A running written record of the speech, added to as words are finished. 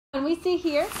And we see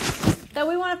here that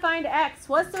we want to find x.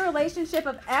 What's the relationship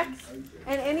of x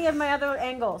and any of my other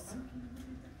angles?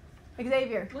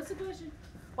 Xavier. What's the question?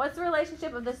 What's the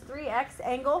relationship of this 3x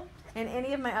angle and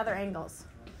any of my other angles?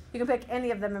 You can pick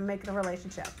any of them and make the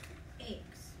relationship. X.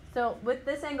 So with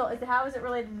this angle, how is it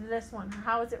related to this one? Or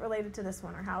how is it related to this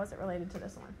one? Or how is it related to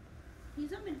this one? You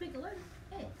told me to pick a letter.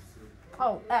 X.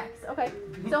 Oh, x. Okay.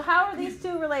 So how are these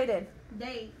two related?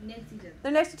 They next to each other.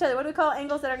 They're next to each other. What do we call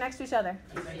angles that are next to each other?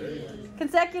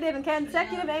 Consecutive. And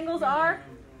consecutive angles are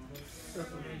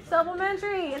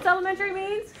supplementary. And supplementary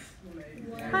means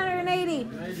 180.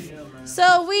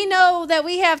 So we know that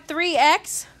we have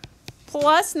 3x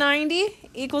plus 90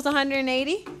 equals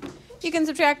 180. You can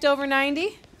subtract over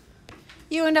 90.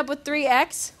 You end up with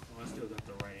 3x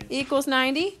equals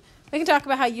 90. We can talk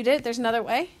about how you did it. There's another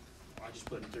way. I just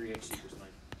put 3x equals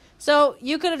 90. So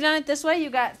you could have done it this way. You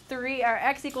got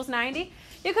x equals 90.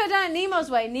 You could have done it Nemo's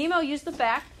way. Nemo used the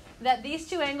fact that these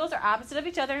two angles are opposite of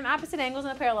each other, and opposite angles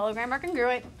in a parallelogram are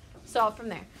congruent. Solve from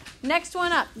there. Next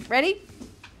one up. Ready?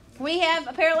 We have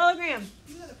a parallelogram.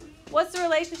 What's the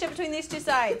relationship between these two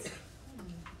sides?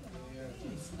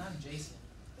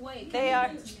 Wait. They are.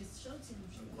 X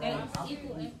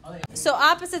equal So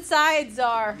opposite sides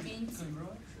are X.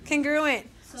 congruent.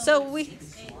 So we.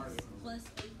 X plus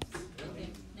 8. Okay,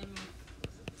 never mind.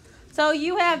 So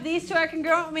you have these two are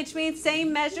congruent, which means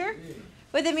same measure.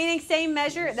 With it meaning same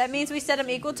measure, that means we set them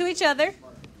equal to each other.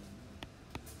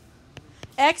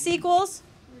 X equals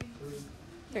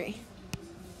 3.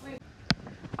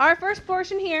 Our first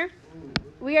portion here,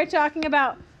 we are talking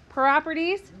about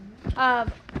properties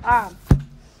of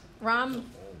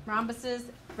rhombuses,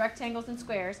 rectangles, and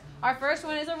squares. Our first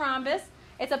one is a rhombus.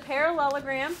 It's a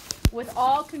parallelogram with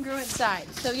all congruent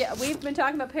sides. So yeah, we've been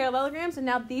talking about parallelograms, and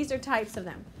now these are types of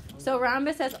them. So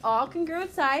rhombus has all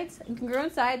congruent sides, and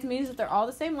congruent sides means that they're all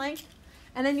the same length.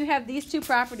 And then you have these two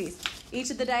properties. Each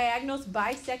of the diagonals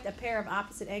bisect a pair of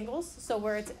opposite angles. So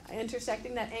where it's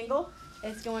intersecting that angle,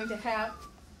 it's going to have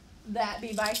that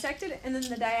be bisected. And then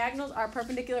the diagonals are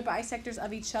perpendicular bisectors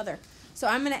of each other. So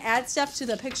I'm going to add stuff to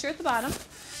the picture at the bottom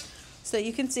so that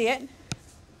you can see it.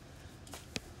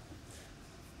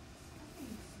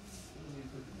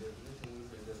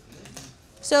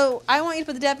 So I want you to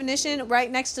put the definition right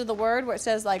next to the word where it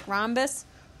says like rhombus.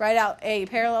 Write out a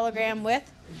parallelogram with.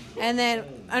 And then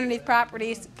underneath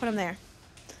properties, put them there.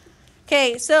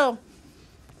 Okay, so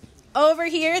over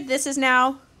here, this is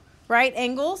now right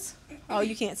angles. Oh,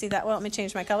 you can't see that well. Let me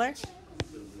change my color.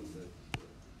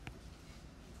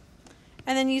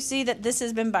 And then you see that this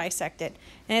has been bisected.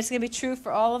 And it's going to be true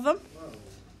for all of them.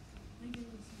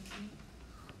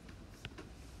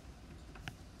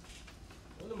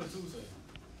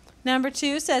 Number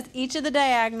 2 says each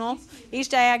diagonal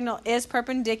is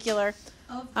perpendicular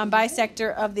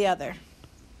bisector of the other.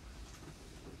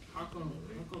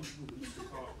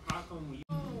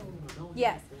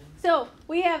 Yes. So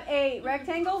we have a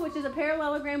rectangle, which is a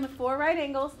parallelogram with 4 right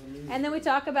angles, and then we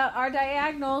talk about our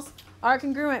diagonals are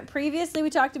congruent. Previously,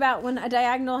 we talked about when a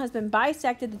diagonal has been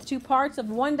bisected, the two parts of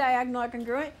one diagonal are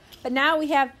congruent, but now we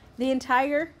have the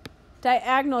entire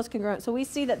diagonal is congruent. So we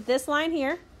see that this line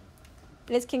here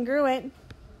is congruent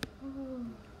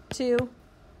to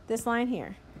this line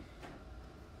here.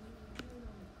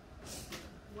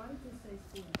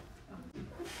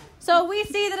 So we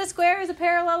see that a square is a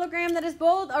parallelogram that is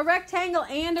both a rectangle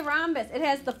and a rhombus. It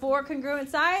has the 4 congruent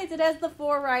sides. It has the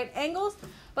 4 right angles.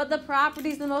 But the property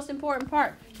is the most important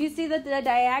part. You see that the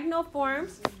diagonal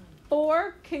forms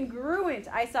 4 congruent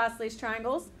isosceles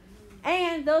triangles.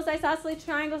 And those isosceles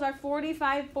triangles are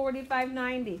 45, 45,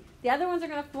 90. The other ones are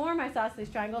going to form isosceles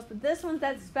triangles. But this one's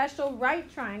that special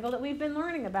right triangle that we've been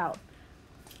learning about.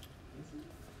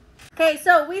 Okay,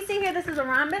 so we see here this is a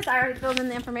rhombus. I already filled in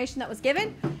the information that was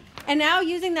given. And now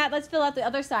using that, let's fill out the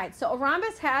other side. So a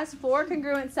rhombus has 4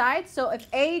 congruent sides. So if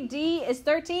AD is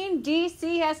 13,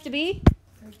 DC has to be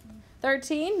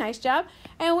 13. Nice job.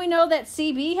 And we know that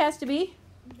CB has to be.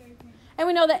 And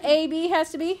we know that AB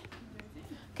has to be.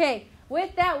 Okay,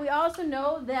 with that, we also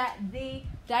know that the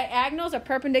diagonals are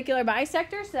perpendicular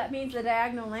bisectors. So that means the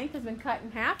diagonal length has been cut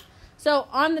in half. So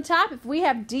on the top, if we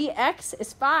have DX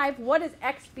is 5, what does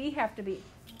XB have to be?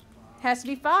 It has to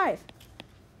be 5.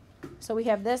 So we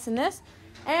have this and this.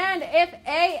 And if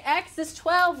AX is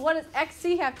 12, what does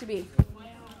XC have to be?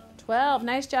 12.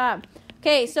 Nice job.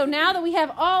 Okay, so now that we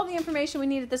have all the information we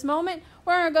need at this moment,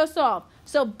 we're going to go solve.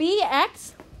 So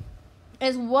BX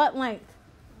is what length?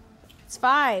 It's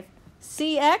 5.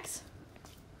 CX?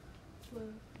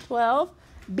 12.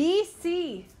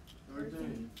 BC?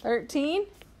 13.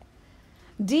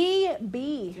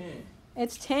 DB?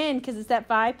 It's 10 because it's that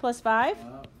 5 plus 5.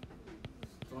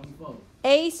 24.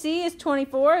 AC is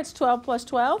 24. It's 12 plus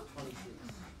 12.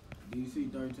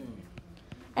 DC 13.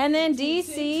 And then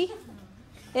DC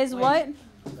is what?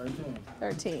 13.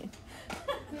 13.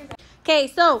 Okay,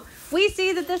 so we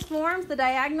see that this forms, the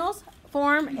diagonals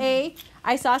form a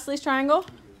isosceles triangle.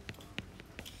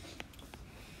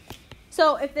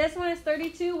 So if this one is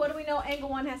 32, what do we know angle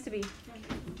 1 has to be?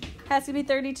 Has to be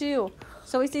 32.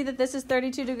 So we see that this is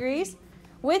 32 degrees.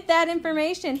 With that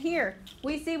information here,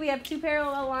 we see we have two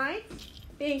parallel lines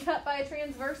being cut by a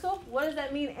transversal. What does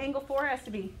that mean angle 4 has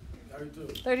to be?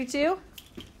 32. 32.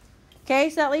 Okay,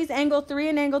 so that leaves angle 3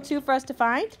 and angle 2 for us to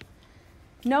find.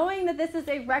 Knowing that this is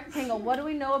a rectangle, what do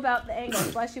we know about the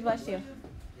angles? Bless you, bless you.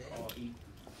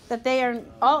 That they are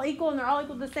all equal and they're all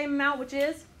equal to the same amount, which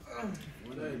is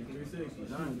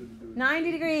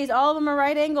 90 degrees. All of them are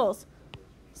right angles.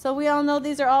 So we all know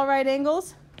these are all right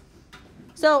angles.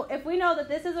 So if we know that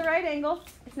this is a right angle,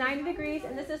 it's 90 degrees,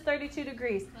 and this is 32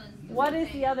 degrees. What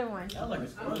is the other one?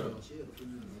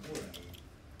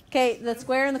 Okay, the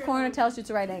square in the corner tells you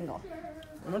it's a right angle.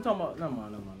 I'm talking about, never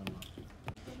mind.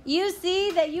 You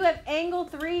see that you have angle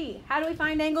 3. How do we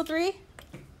find angle 3?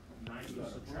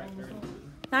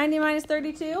 90 minus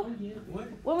 32.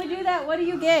 When we do that, what do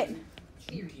you get?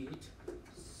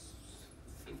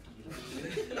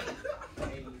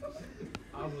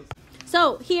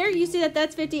 So here you see that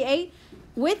that's 58.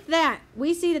 With that,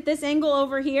 we see that this angle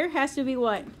over here has to be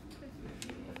what?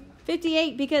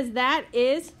 58, because that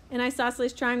is an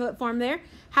isosceles triangle that formed there.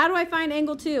 How do I find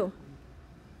angle 2?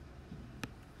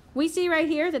 We see right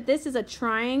here that this is a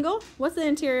triangle. What's the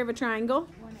interior of a triangle?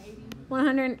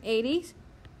 180.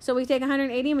 So we take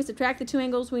 180 and we subtract the two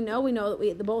angles we know. We know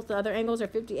that both the other angles are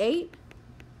 58,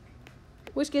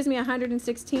 which gives me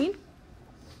 116.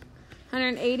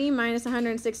 180 minus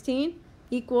 116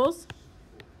 equals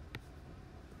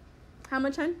how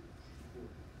much, hun?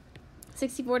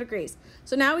 64 degrees.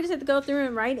 So now we just have to go through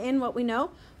and write in what we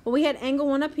know. Well, we had angle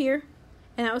 1 up here,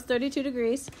 and that was 32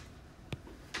 degrees.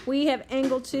 We have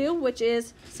angle 2, which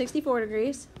is 64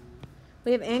 degrees.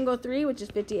 We have angle 3, which is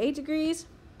 58 degrees.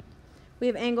 We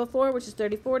have angle 4, which is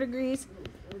 34 degrees.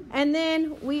 And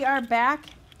then we are back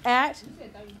at...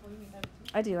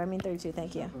 I mean 32,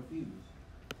 thank you.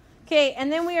 Okay,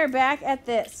 and then we are back at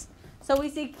this. So we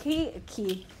see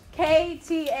KTN.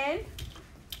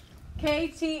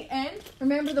 KTN.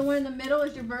 Remember the one in the middle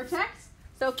is your vertex.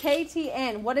 So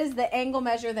KTN, what is the angle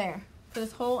measure there for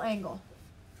this whole angle?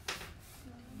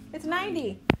 It's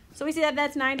 90. So we see that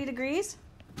that's 90 degrees.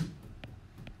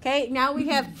 Okay, now we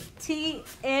have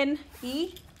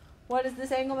TNE. What is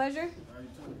this angle measure?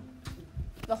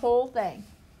 The whole thing.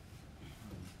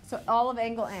 So all of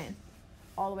angle N.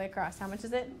 All the way across. How much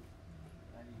is it?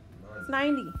 It's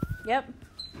 90. Yep.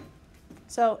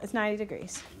 So it's 90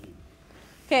 degrees.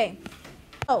 Okay.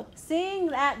 So seeing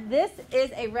that this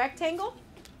is a rectangle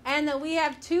and that we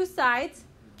have two sides,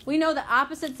 we know the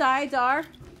opposite sides are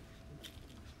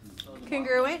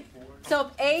congruent. So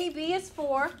if AB is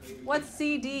 4, what's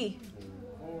CD?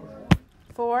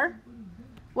 4.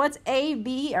 What's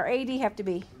AB or AD have to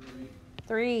be?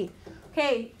 3.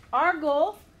 Okay, our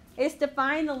goal is to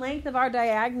find the length of our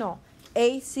diagonal,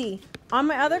 AC. On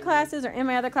my other classes, or in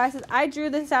my other classes, I drew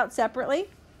this out separately.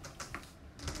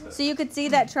 So you could see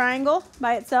that triangle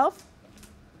by itself.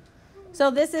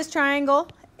 So this is triangle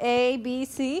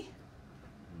ABC.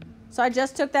 So I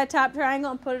just took that top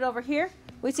triangle and put it over here.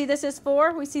 We see this is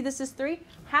 4. We see this is 3.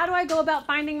 How do I go about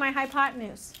finding my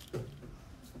hypotenuse?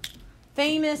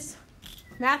 Famous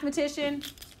mathematician.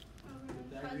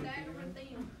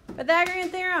 Pythagorean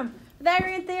theorem.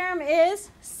 Pythagorean theorem is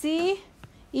C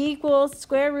equals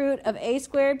square root of A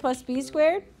squared plus B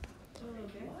squared.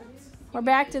 We're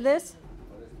back to this.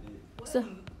 So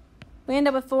we end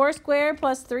up with 4 squared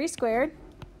plus 3 squared.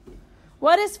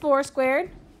 What is 4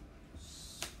 squared?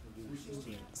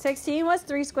 16. What's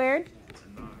 3 squared?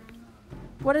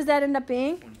 What does that end up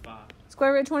being? 25.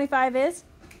 Square root of 25 is?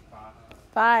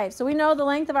 5. So we know the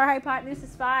length of our hypotenuse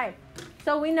is 5.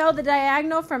 So we know the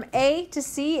diagonal from A to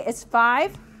C is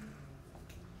 5.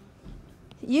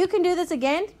 You can do this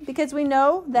again because we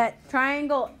know that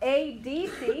triangle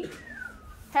ADC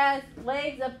has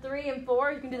legs of 3 and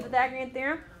 4. You can do the Pythagorean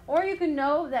theorem. Or you can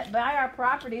know that by our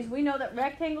properties, we know that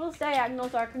rectangles,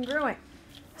 diagonals are congruent.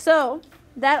 So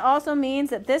that also means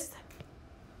that this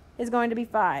is going to be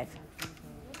 5.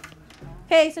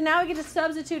 Okay, so now we get to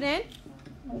substitute in.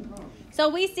 So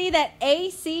we see that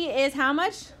AC is how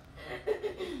much?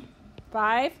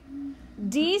 5.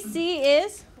 DC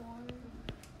is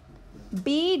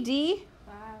BD.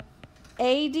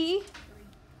 AD.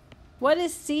 What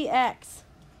is CX?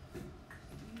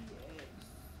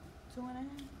 2.5.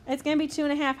 It's going to be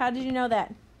 2.5. How did you know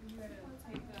that?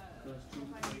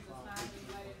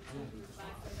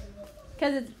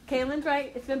 Because it's Kaylin's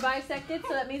right. It's been bisected,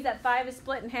 so that means that 5 is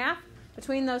split in half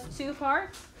between those two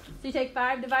parts. So you take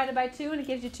 5 divided by 2, and it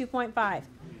gives you 2.5.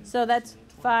 So that's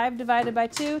 5 divided by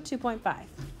 2, 2.5.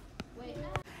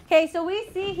 Okay, so we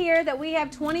see here that we have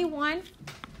 21.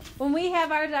 When we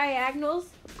have our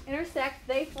diagonals intersect,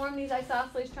 they form these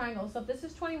isosceles triangles. So if this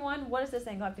is 21, what does this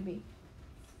angle have to be?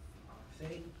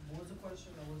 What was the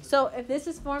question? So if this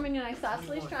is forming an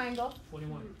isosceles triangle,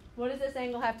 21. what does this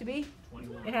angle have to be?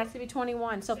 21. It has to be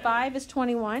 21. So 5 is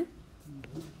 21.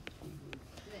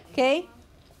 Okay.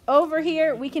 Over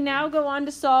here, we can now go on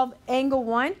to solve angle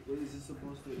 1. What is this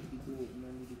supposed to equal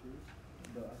 90 degrees?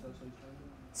 The isosceles triangle?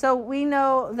 So we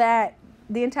know that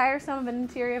the entire sum of an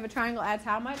interior of a triangle adds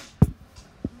how much?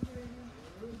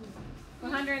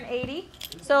 180.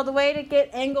 So the way to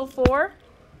get angle 4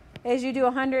 is you do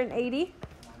 180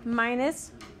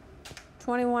 minus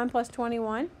 21 plus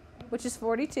 21, which is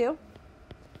 42.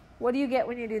 What do you get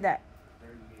when you do that?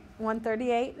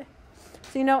 138.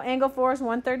 So you know angle 4 is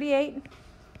 138.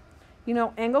 You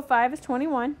know angle 5 is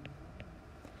 21.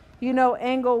 You know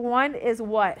angle 1 is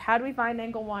what? How do we find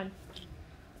angle 1?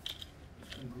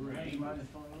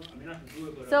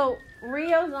 So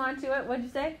Rio's onto it. What'd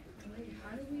you say?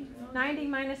 90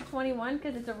 minus 21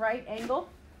 because it's a right angle.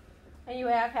 And you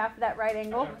have half of that right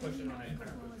angle.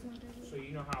 So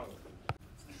you know how.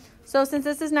 So since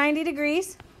this is 90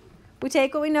 degrees, we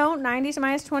take what we know, 90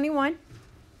 minus 21.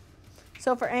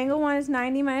 So for angle 1 is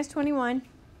 90 minus 21.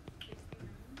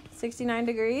 69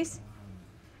 degrees.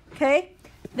 Okay.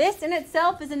 This in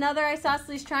itself is another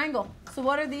isosceles triangle. So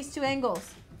what are these two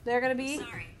angles? They're going to be?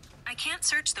 Sorry, I can't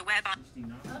search the web on.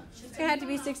 It's going to have to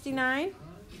be 69.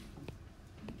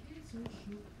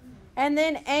 And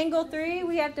then angle 3,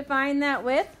 we have to find that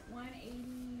with? 180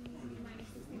 minus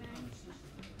 69.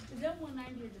 Is that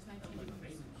 190 or just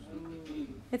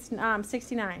 19? It's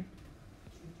 69.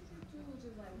 Which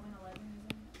is like 111,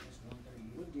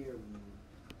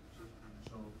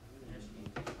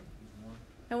 isn't it?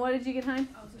 And what did you get, hon?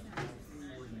 Oh, 69.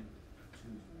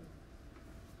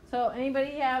 So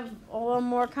anybody have a little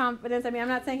more confidence? I mean, I'm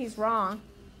not saying he's wrong.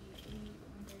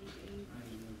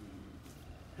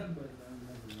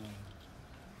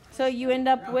 So you end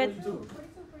up with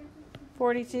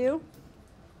 42.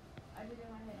 I did it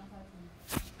in my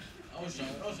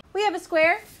head. We have a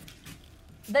square.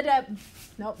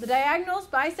 The diagonals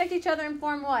bisect each other and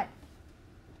form what?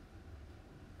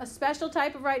 A special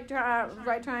type of right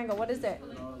triangle. What is it?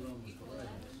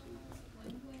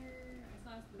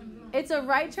 It's a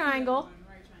right triangle.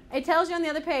 It tells you on the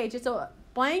other page. It's a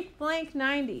blank, blank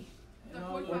 90.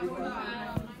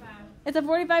 It's a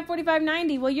 45, 45,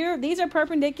 90. Well, these are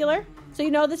perpendicular. So you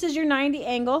know this is your 90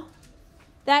 angle.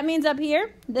 That means up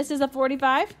here, this is a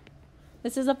 45.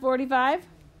 This is a 45. It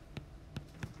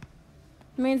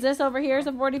means this over here is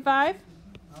a 45.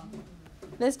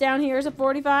 This down here is a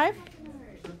 45.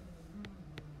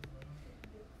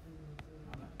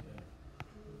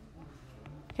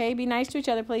 Okay, be nice to each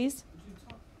other, please.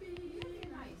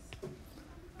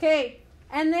 Okay,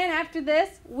 and then after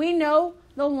this, we know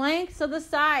the lengths of the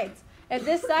sides. If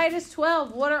this side is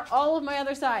 12, what are all of my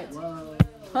other sides?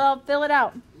 Well, fill it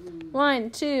out. 1,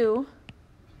 2,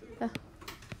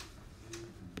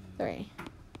 3.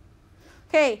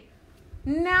 Okay,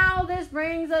 now this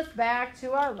brings us back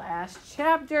to our last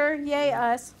chapter. Yay,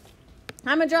 us.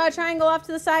 I'm going to draw a triangle off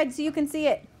to the side so you can see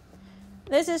it.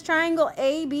 This is triangle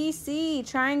ABC.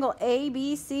 Triangle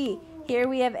ABC. Here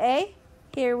we have A.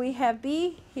 Here we have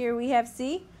B. Here we have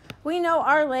C. We know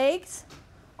our legs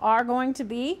are going to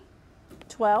be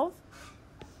 12.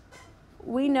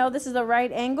 We know this is a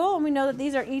right angle, and we know that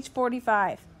these are each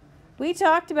 45. We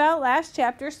talked about last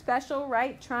chapter special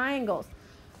right triangles.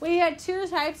 We had two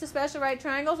types of special right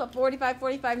triangles, a 45,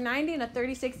 45, 90 and a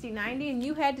 30, 60, 90, and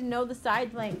you had to know the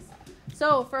side lengths.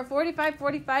 So for a 45,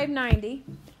 45, 90,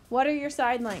 what are your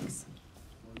side lengths?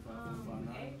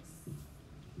 X.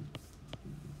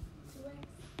 2x.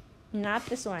 Not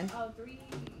this one. Oh, 3.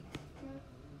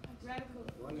 Radical.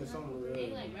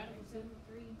 They like radical 2,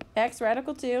 3. X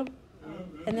radical 2,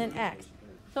 and then X.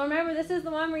 So remember, this is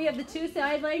the one where you have the two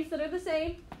side lengths that are the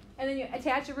same, and then you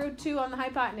attach a root 2 on the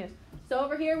hypotenuse. So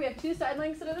over here, we have two side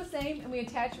lengths that are the same, and we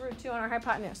attach a root 2 on our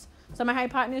hypotenuse. So my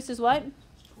hypotenuse is what? 12.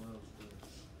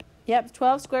 Yep,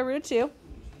 12 square root of 2.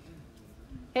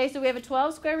 Okay, so we have a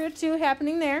 12 square root of 2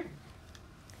 happening there.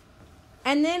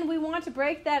 And then we want to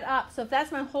break that up. So if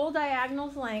that's my whole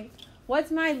diagonal's length,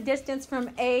 what's my distance from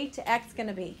A to X going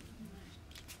to be?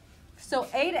 So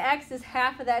A to X is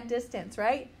half of that distance,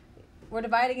 right? We're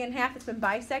dividing it in half. It's been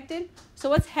bisected. So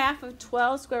what's half of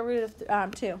 12 square root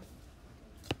of 2?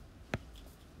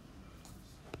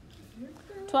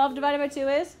 12 divided by 2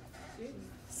 is?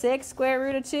 6 square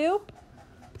root of 2.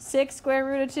 6 square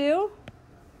root of 2.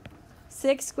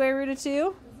 6 square root of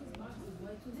 2.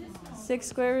 6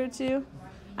 square root of 2.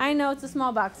 I know it's a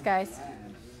small box, guys.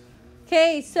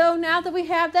 Okay, so now that we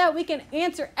have that, we can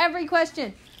answer every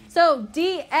question. So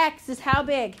dx is how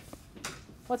big?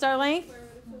 What's our length?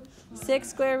 6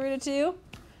 square root of 2.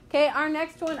 Okay, our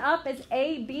next one up is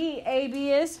AB. AB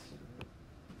is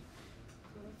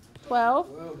 12.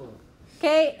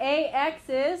 Okay, AX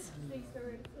is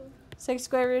 6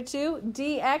 square root of 2.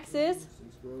 DX is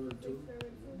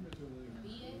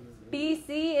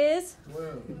BC is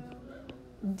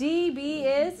DB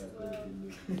is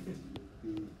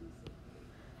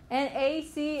and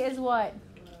AC is what?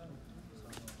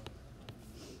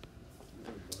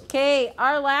 Okay,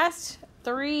 our last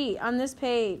 3 on this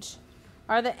page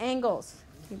are the angles.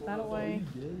 Keep that away.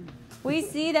 We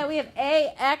see that we have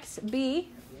AXB.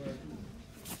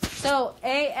 So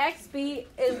AXB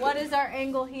is, what is our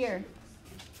angle here?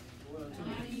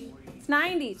 It's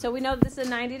 90. So we know this is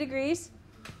 90 degrees.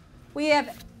 We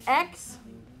have XAB,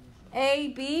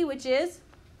 which is?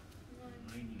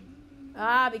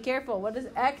 Be careful. What is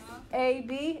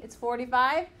XAB? It's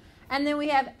 45. And then we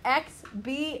have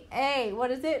XBA.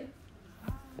 What is it?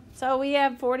 So we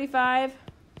have 45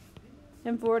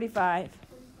 and 45.